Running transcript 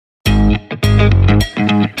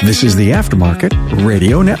This is the Aftermarket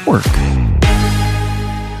Radio Network.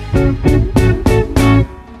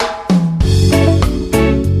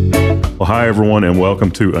 Well, hi, everyone, and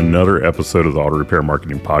welcome to another episode of the Auto Repair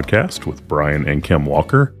Marketing Podcast with Brian and Kim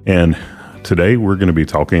Walker. And today we're going to be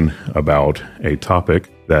talking about a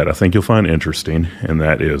topic that I think you'll find interesting, and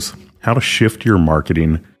that is how to shift your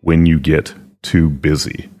marketing when you get too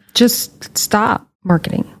busy. Just stop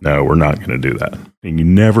marketing. No, we're not going to do that. And you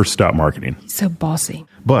never stop marketing. So bossy.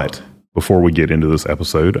 But before we get into this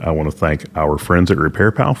episode, I want to thank our friends at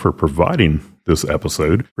RepairPal for providing this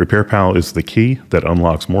episode. RepairPal is the key that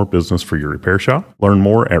unlocks more business for your repair shop. Learn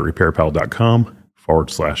more at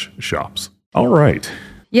repairpal.com/shops. All right.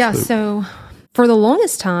 Yeah. So for the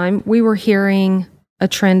longest time, we were hearing a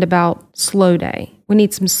trend about slow day. We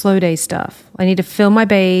need some slow day stuff. I need to fill my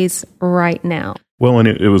bays right now. Well, and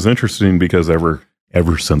it was interesting because ever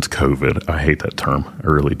since COVID, I hate that term. I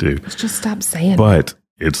really do. Let's just stop saying it. But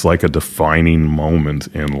it's like a defining moment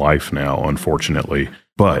in life now, unfortunately.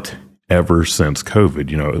 But ever since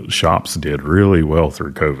COVID, shops did really well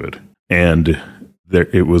through COVID. And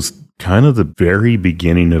it was kind of the very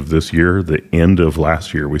beginning of this year, the end of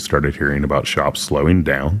last year, we started hearing about shops slowing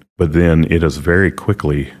down. But then it has very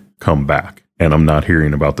quickly come back. And I'm not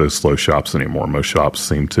hearing about those slow shops anymore. Most shops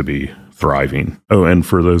seem to be thriving. Oh, and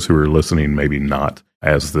for those who are listening, maybe not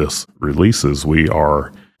as this releases,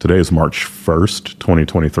 today is March 1st,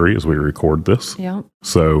 2023, as we record this. Yeah.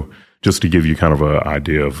 So just to give you kind of an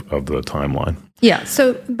idea of the timeline. Yeah.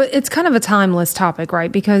 So, but it's kind of a timeless topic,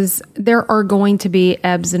 right? Because there are going to be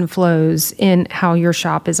ebbs and flows in how your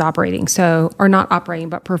shop is operating. So, or not operating,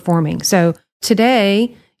 but performing. So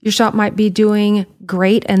today, your shop might be doing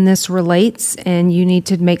great and this relates and you need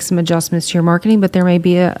to make some adjustments to your marketing, but there may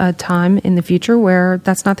be a time in the future where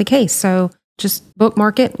that's not the case. So just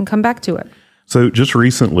bookmark it and come back to it. So just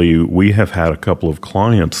recently, we have had a couple of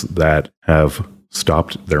clients that have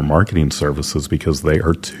stopped their marketing services because they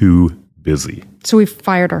are too busy. So we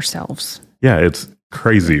fired ourselves. Yeah, it's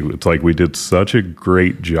crazy. It's like we did such a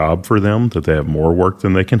great job for them that they have more work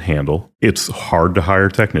than they can handle. It's hard to hire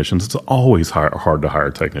technicians. It's always hard to hire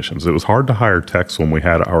technicians. It was hard to hire techs when we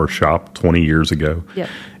had our shop 20 years ago. Yep.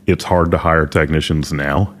 It's hard to hire technicians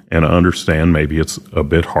now, and I understand maybe it's a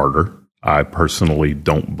bit harder. I personally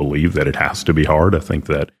don't believe that it has to be hard. I think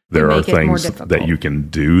that there are things that you can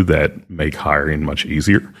do that make hiring much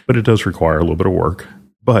easier, but it does require a little bit of work.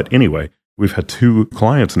 But anyway, we've had 2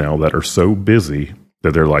 clients now that are so busy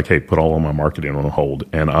that they're like, hey, put all of my marketing on hold.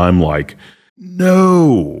 And I'm like,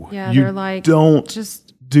 no, they're like, don't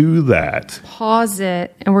just do that. Pause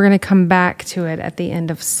it, and we're going to come back to it at the end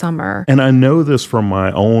of summer. And I know this from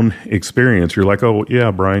my own experience. You're like, oh, yeah,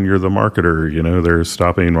 Brian, you're the marketer. They're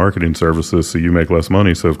stopping marketing services, so you make less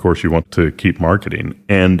money. So, of course, you want to keep marketing.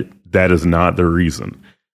 And that is not the reason.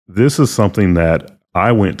 This is something that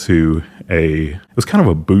I went to it was kind of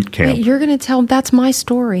a boot camp. Wait, you're going to tell, that's my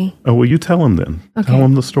story. Oh, well, you tell him then. Okay. Tell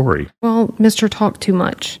him the story. Well, Mr. Talk Too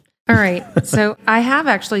Much. All right. So I have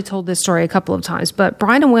actually told this story a couple of times, but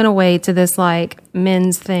Brian went away to this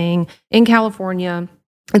men's thing in California.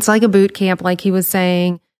 It's like a boot camp, like he was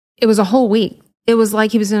saying. It was a whole week. It was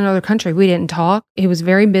like he was in another country. We didn't talk. He was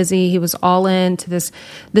very busy. He was all into this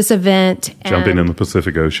event. Jumping in the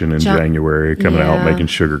Pacific Ocean in January, coming out, making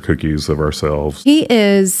sugar cookies of ourselves. He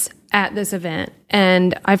is at this event.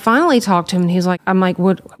 And I finally talked to him and he's like, I'm like,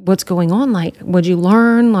 what's going on? Like, what'd you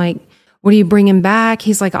learn? Like, what are you bringing back?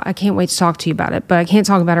 He's like, I can't wait to talk to you about it, but I can't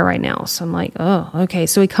talk about it right now. So I'm like, oh, okay.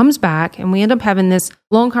 So he comes back and we end up having this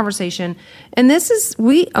long conversation. And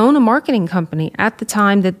we own a marketing company at the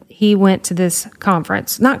time that he went to this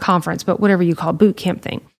conference, not conference, but whatever you call boot camp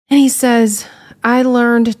thing. And he says, I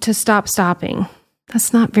learned to stop stopping.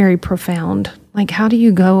 That's not very profound. Like, how do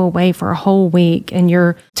you go away for a whole week and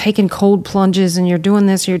you're taking cold plunges and you're doing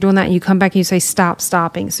this, you're doing that, and you come back and you say, stop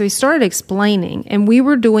stopping. So he started explaining, and we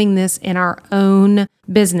were doing this in our own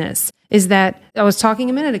business, is that I was talking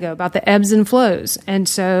a minute ago about the ebbs and flows. And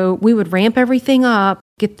so we would ramp everything up,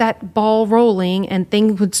 get that ball rolling, and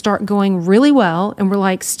things would start going really well. And we're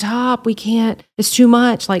like, stop, we can't, it's too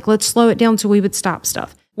much. Like, let's slow it down. So we would stop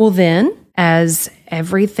stuff. Well, then, as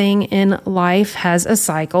everything in life has a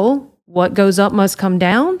cycle, what goes up must come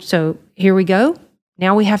down. So here we go.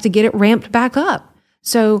 Now we have to get it ramped back up.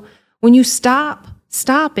 So when you stop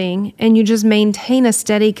stopping and you just maintain a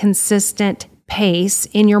steady, consistent pace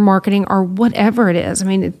in your marketing or whatever it is, I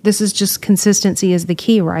mean, this is just consistency is the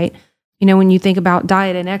key, right? When you think about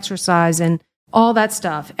diet and exercise and all that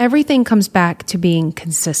stuff, everything comes back to being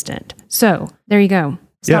consistent. So there you go.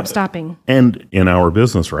 Stop stopping. And in our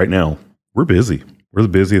business right now, we're busy. We're the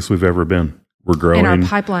busiest we've ever been. We're growing. And our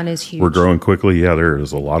pipeline is huge. We're growing quickly. Yeah, there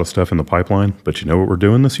is a lot of stuff in the pipeline. But you know what we're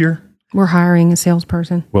doing this year? We're hiring a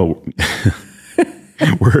salesperson. Well,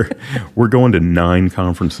 we're going to 9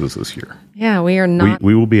 conferences this year. Yeah, we are not.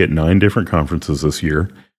 We will be at 9 different conferences this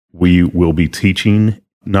year. We will be teaching,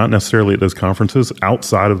 not necessarily at those conferences.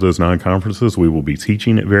 Outside of those 9 conferences, we will be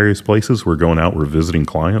teaching at various places. We're going out. We're visiting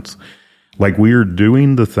clients. Like, we are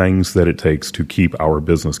doing the things that it takes to keep our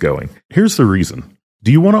business going. Here's the reason.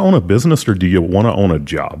 Do you want to own a business or do you want to own a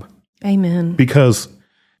job? Amen. Because,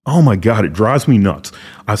 oh my God, it drives me nuts.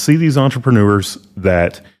 I see these entrepreneurs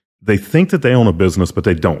that they think that they own a business, but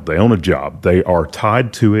they don't. They own a job. They are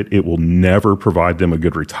tied to it. It will never provide them a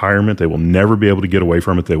good retirement. They will never be able to get away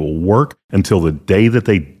from it. They will work until the day that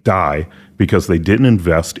they die because they didn't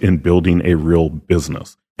invest in building a real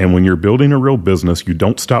business. And when you're building a real business, you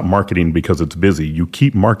don't stop marketing because it's busy. You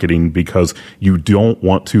keep marketing because you don't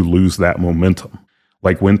want to lose that momentum.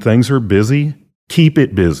 Like, when things are busy, keep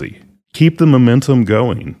it busy. Keep the momentum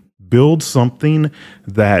going. Build something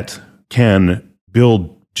that can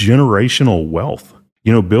build generational wealth.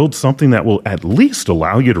 Build something that will at least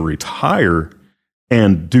allow you to retire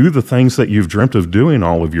and do the things that you've dreamt of doing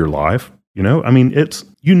all of your life. You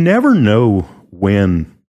never know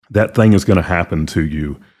when that thing is going to happen to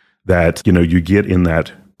you, that, you get in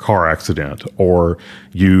that car accident, or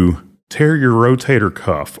you tear your rotator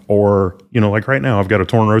cuff, or, like right now, I've got a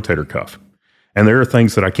torn rotator cuff. And there are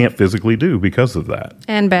things that I can't physically do because of that.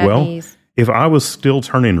 And bad knees. If I was still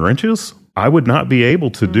turning wrenches, I would not be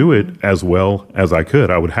able to do it as well as I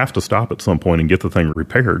could. I would have to stop at some point and get the thing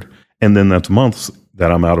repaired. And then that's months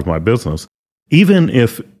that I'm out of my business. Even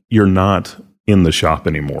if you're not in the shop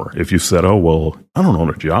anymore, if you said, oh, well, I don't own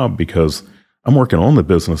a job because I'm working on the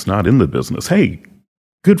business, not in the business. Hey,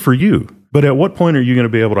 good for you. But at what point are you going to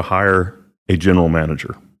be able to hire a general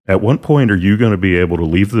manager? At what point are you going to be able to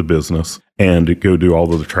leave the business and go do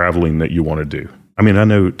all of the traveling that you want to do? I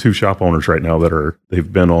know 2 shop owners right now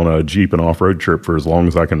they've been on a Jeep and off-road trip for as long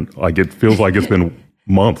as I can. Like, it feels like it's been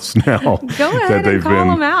months now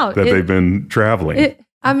that they've been traveling.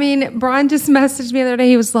 Brian just messaged me the other day.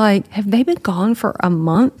 He was like, have they been gone for a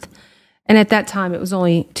month? And at that time, it was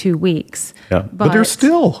only 2 weeks. Yeah, but they're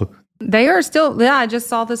still. They are still. Yeah, I just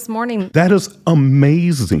saw this morning. That is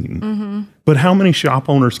amazing. Mm-hmm. But how many shop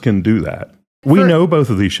owners can do that? We know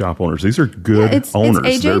both of these shop owners. These are good owners.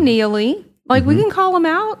 It's AJ Neely. Like, we can call them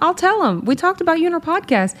out. I'll tell them. We talked about you in our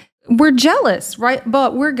podcast. We're jealous, right?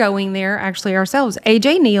 But we're going there actually ourselves.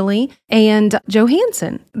 AJ Neely and Joe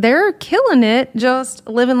Hansen. They're killing it, just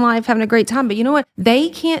living life, having a great time. But you know what? They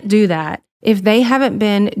can't do that if they haven't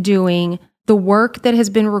been doing the work that has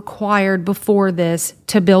been required before this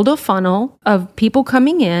to build a funnel of people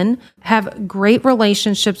coming in, have great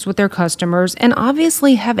relationships with their customers, and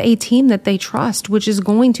obviously have a team that they trust, which is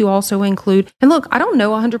going to also include, and look, I don't know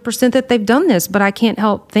 100% that they've done this, but I can't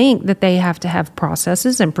help think that they have to have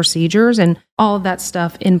processes and procedures and all of that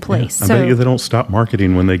stuff in place. I bet you they don't stop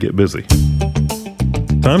marketing when they get busy.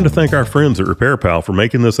 Time to thank our friends at RepairPal for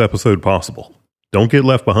making this episode possible. Don't get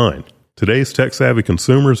left behind. Today's tech-savvy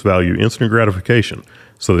consumers value instant gratification,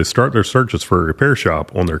 so they start their searches for a repair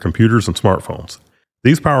shop on their computers and smartphones.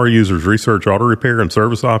 These power users research auto repair and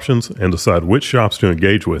service options and decide which shops to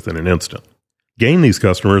engage with in an instant. Gain these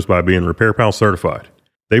customers by being RepairPal certified.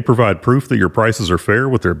 They provide proof that your prices are fair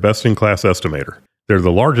with their best-in-class estimator. They're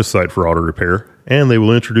the largest site for auto repair, and they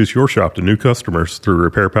will introduce your shop to new customers through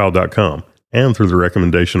RepairPal.com and through the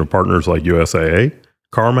recommendation of partners like USAA,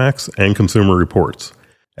 CarMax, and Consumer Reports.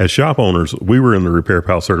 As shop owners, we were in the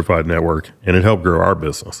RepairPal certified network, and it helped grow our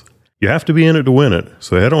business. You have to be in it to win it,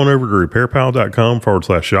 so head on over to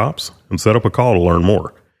repairpal.com/shops and set up a call to learn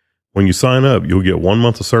more. When you sign up, you'll get 1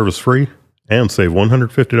 month of service free and save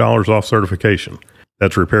 $150 off certification.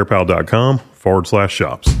 That's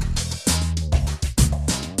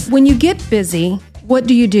repairpal.com/shops. When you get busy, what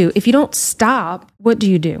do you do? If you don't stop, what do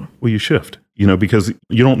you do? Well, you shift. Because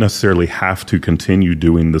you don't necessarily have to continue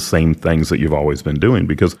doing the same things that you've always been doing,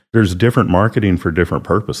 because there's different marketing for different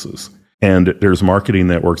purposes. And there's marketing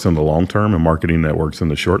that works in the long term and marketing that works in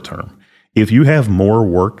the short term. If you have more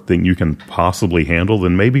work than you can possibly handle,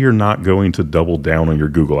 then maybe you're not going to double down on your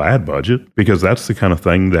Google ad budget, because that's the kind of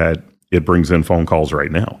thing that it brings in phone calls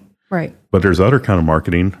right now. Right. But there's other kind of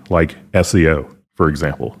marketing like SEO, for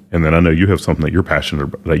example. And then I know you have something that you're passionate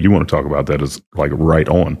about, that you want to talk about, that is like right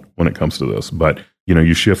on when it comes to this. But,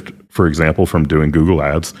 you shift, for example, from doing Google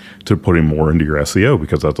ads to putting more into your SEO,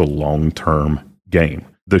 because that's a long-term game.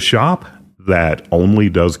 The shop that only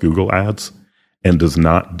does Google ads and does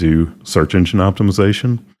not do search engine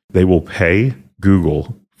optimization, they will pay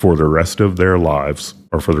Google for the rest of their lives,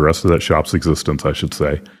 or for the rest of that shop's existence, I should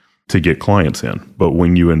say, to get clients in. But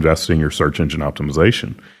when you invest in your search engine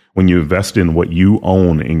optimization, when you invest in what you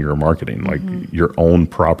own in your marketing, like your own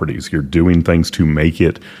properties, you're doing things to make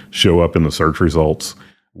it show up in the search results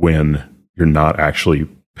when you're not actually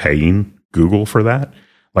paying Google for that.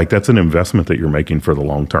 Like that's an investment that you're making for the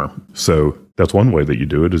long term. So that's one way that you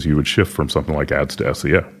do it is you would shift from something like ads to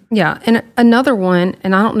SEO. Yeah. And another one,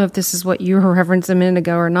 and I don't know if this is what you referenced a minute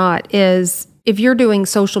ago or not, is if you're doing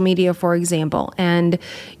social media, for example, and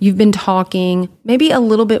you've been talking maybe a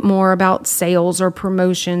little bit more about sales or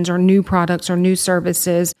promotions or new products or new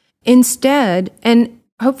services instead, and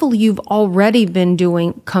hopefully you've already been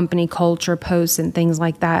doing company culture posts and things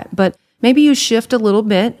like that, but maybe you shift a little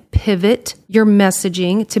bit, pivot your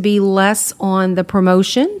messaging to be less on the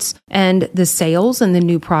promotions and the sales and the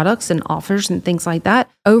new products and offers and things like that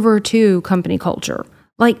over to company culture.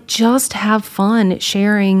 Like just have fun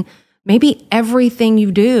sharing. Maybe everything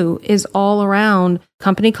you do is all around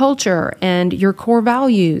company culture and your core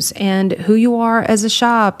values and who you are as a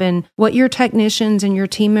shop and what your technicians and your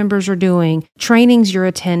team members are doing, trainings you're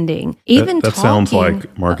attending. Even that sounds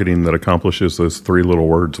like marketing that accomplishes those three little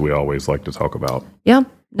words we always like to talk about. Yeah.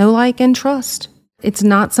 Know, like, and trust. It's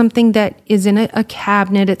not something that is in a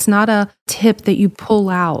cabinet. It's not a tip that you pull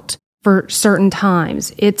out for certain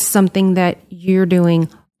times. It's something that you're doing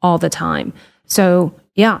all the time. So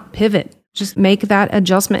yeah, pivot. Just make that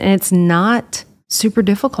adjustment. And it's not super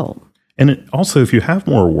difficult. And also, if you have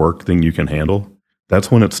more work than you can handle,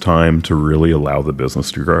 that's when it's time to really allow the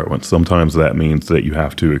business to grow. And sometimes that means that you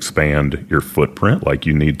have to expand your footprint, like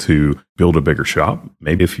you need to build a bigger shop.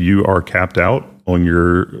 Maybe if you are capped out on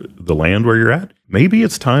the land where you're at, maybe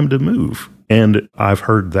it's time to move. And I've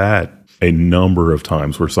heard that a number of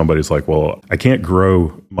times where somebody's like, well, I can't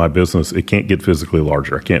grow my business. It can't get physically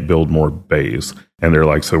larger. I can't build more bays. And they're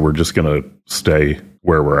like, so we're just going to stay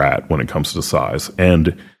where we're at when it comes to size.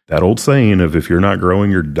 And that old saying of if you're not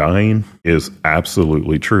growing, you're dying is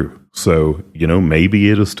absolutely true. So,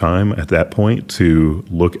 maybe it is time at that point to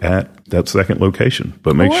look at that second location,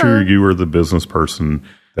 but make sure you are the business person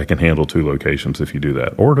that can handle two locations if you do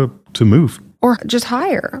that, or to move. Or just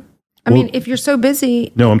hire. I mean, if you're so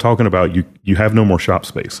busy. No, I'm talking about you have no more shop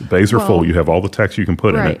space. Bays are full. You have all the text you can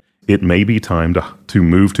put in it. It may be time to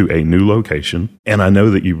move to a new location. And I know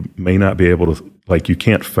that you may not be able to, you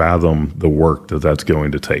can't fathom the work that's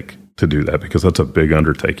going to take to do that because that's a big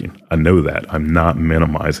undertaking. I know that. I'm not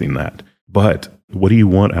minimizing that. But what do you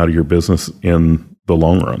want out of your business in the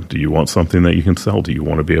long run? Do you want something that you can sell? Do you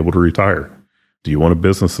want to be able to retire? Do you want a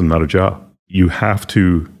business and not a job? You have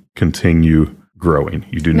to continue growing.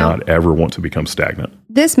 You do not ever want to become stagnant.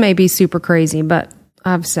 This may be super crazy, but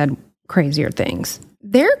I've said crazier things.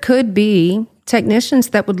 There could be technicians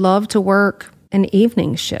that would love to work an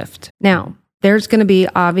evening shift. Now, there's going to be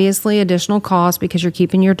obviously additional costs because you're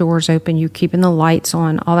keeping your doors open, you're keeping the lights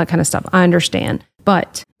on, all that kind of stuff. I understand.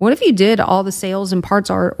 But what if you did all the sales and parts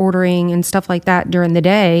ordering and stuff like that during the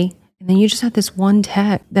day, and then you just have this one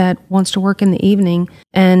tech that wants to work in the evening,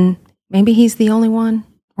 and maybe he's the only one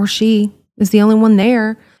or she is the only one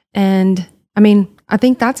there. And I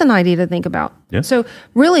think that's an idea to think about. Yeah. So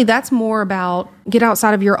really that's more about get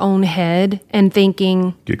outside of your own head and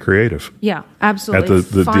thinking. Get creative. Yeah, absolutely. At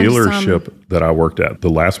the dealership that I worked at, the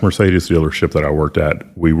last Mercedes dealership that I worked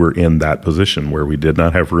at, we were in that position where we did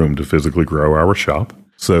not have room to physically grow our shop.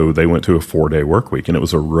 So they went to a 4-day work week, and it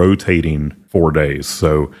was a rotating 4 days.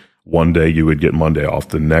 So one day you would get Monday off.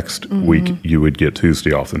 The next week you would get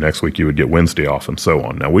Tuesday off. The next week you would get Wednesday off, and so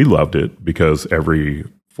on. Now, we loved it because every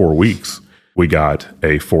 4 weeks we got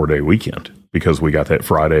a 4-day weekend because we got that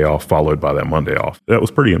Friday off followed by that Monday off. That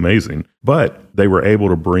was pretty amazing. But they were able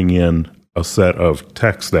to bring in a set of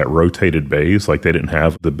techs that rotated bays. Like they didn't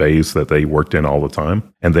have the bays that they worked in all the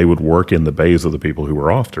time, and they would work in the bays of the people who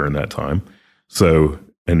were off during that time. So,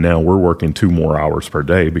 and now we're working 2 more hours per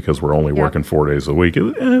day because we're only working 4 days a week. It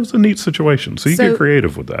was a neat situation. So you get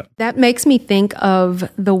creative with that. That makes me think of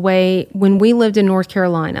the way when we lived in North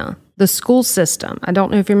Carolina, the school system, I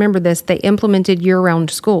don't know if you remember this, they implemented year-round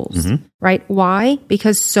schools, right? Why?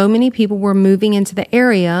 Because so many people were moving into the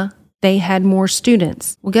area, they had more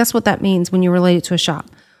students. Well, guess what that means when you relate it to a shop?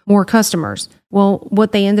 More customers. Well,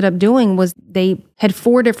 what they ended up doing was they had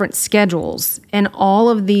 4 different schedules, and all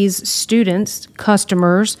of these students,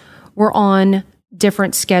 customers, were on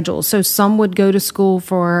different schedules. So some would go to school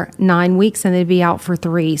for 9 weeks and they'd be out for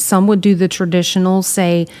 3. Some would do the traditional,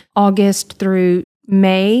 say, August through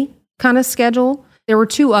May kind of schedule. There were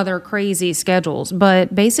 2 other crazy schedules,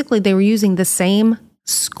 but basically they were using the same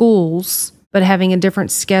schools but having a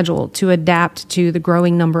different schedule to adapt to the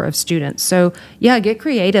growing number of students. So yeah, get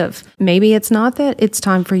creative. Maybe it's not that it's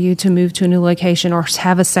time for you to move to a new location or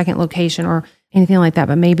have a second location or anything like that,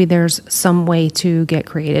 but maybe there's some way to get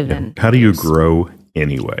creative. And how do you grow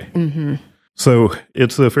anyway? Mm-hmm. So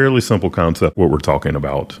it's a fairly simple concept. What we're talking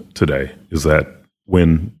about today is that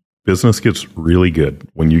when business gets really good,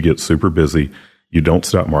 when you get super busy, you don't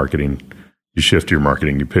stop marketing. You shift your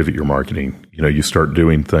marketing, you pivot your marketing, you start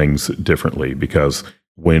doing things differently, because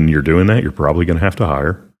when you're doing that, you're probably going to have to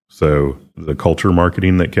hire. So the culture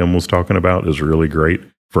marketing that Kim was talking about is really great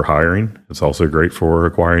for hiring. It's also great for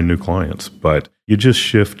acquiring new clients, but you just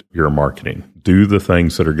shift your marketing. Do the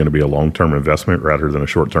things that are going to be a long-term investment rather than a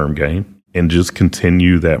short-term gain, and just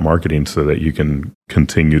continue that marketing so that you can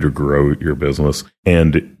continue to grow your business.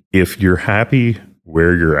 And if you're happy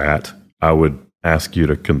where you're at, I would ask you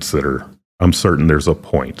to consider, I'm certain there's a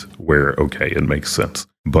point where, okay, it makes sense.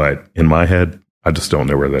 But in my head, I just don't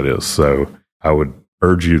know where that is. So I would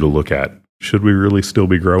urge you to look at, should we really still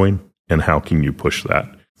be growing? And how can you push that?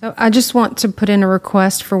 So I just want to put in a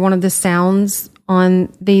request for one of the sounds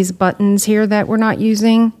on these buttons here that we're not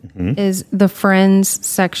using is the friends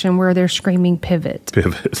section where they're screaming pivot.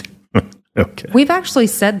 Pivot. Okay. We've actually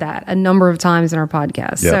said that a number of times in our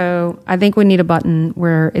podcast. Yep. So I think we need a button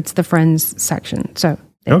where it's the friends section. So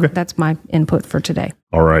that's my input for today.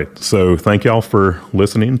 All right. So thank y'all for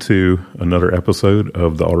listening to another episode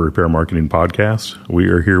of the Auto Repair Marketing Podcast. We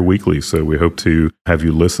are here weekly, so we hope to have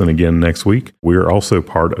you listen again next week. We are also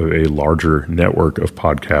part of a larger network of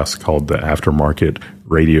podcasts called the Aftermarket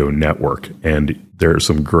Radio Network, and there are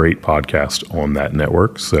some great podcasts on that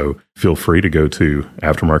network. So feel free to go to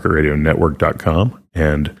aftermarketradionetwork.com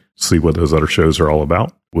and see what those other shows are all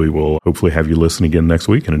about. We will hopefully have you listen again next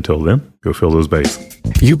week. And until then, go fill those bays.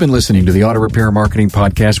 You've been listening to the Auto Repair Marketing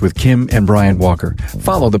Podcast with Kim and Brian Walker.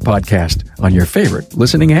 Follow the podcast on your favorite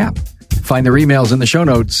listening app. Find their emails in the show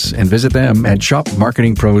notes and visit them at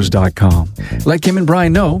shopmarketingpros.com. Let Kim and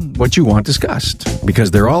Brian know what you want discussed,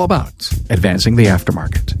 because they're all about advancing the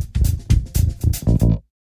aftermarket.